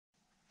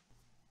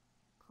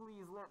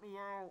please let me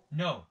out.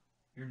 No,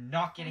 you're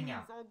not getting Please,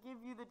 out. I'll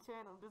give you the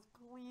channel. Just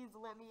please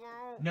let me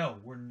out. No,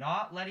 we're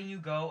not letting you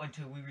go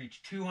until we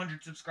reach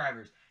 200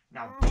 subscribers.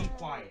 Now be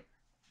quiet.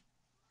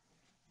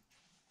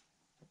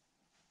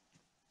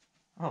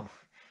 Oh,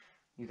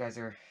 you guys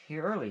are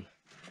here early.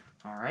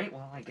 Alright,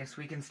 well, I guess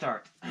we can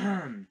start.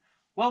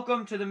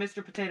 Welcome to the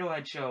Mr. Potato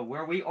Head Show,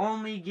 where we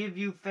only give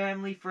you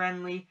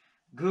family-friendly,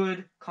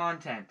 good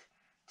content.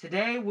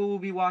 Today, we will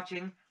be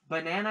watching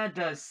Banana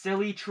Does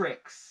Silly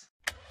Tricks.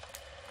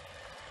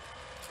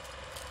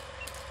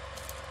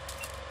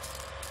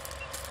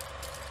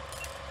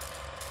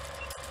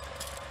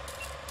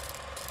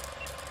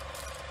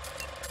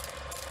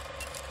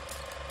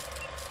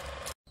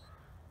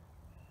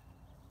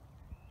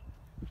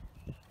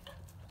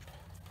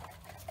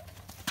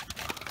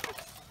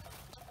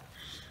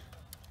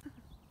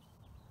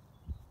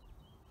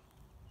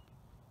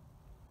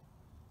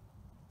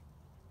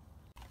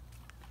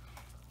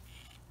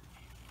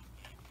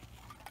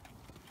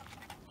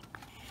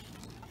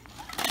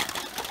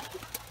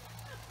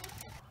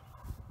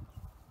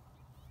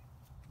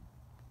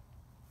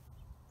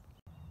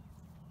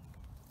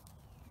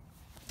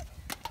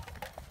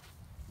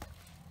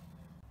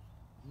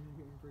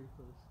 You're getting pretty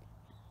close.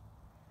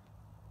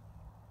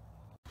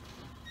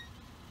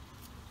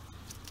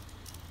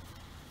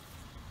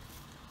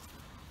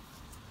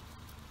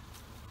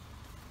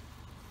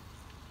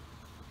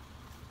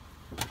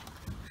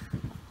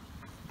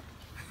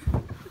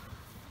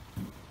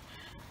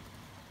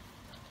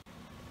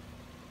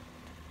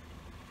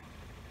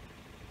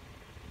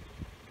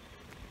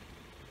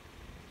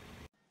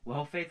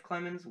 Well, Faith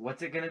Clemens,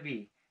 what's it gonna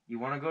be? You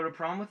want to go to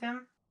prom with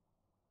him?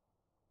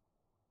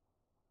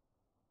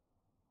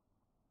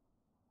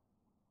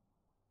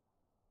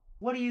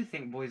 What do you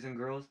think, boys and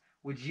girls?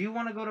 Would you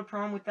want to go to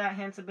prom with that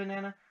handsome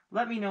banana?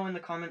 Let me know in the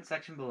comment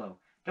section below.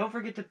 Don't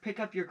forget to pick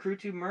up your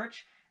CrewTube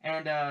merch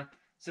and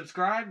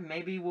subscribe.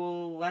 Maybe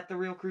we'll let the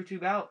real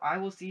CrewTube out. I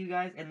will see you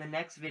guys in the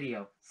next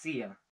video. See ya.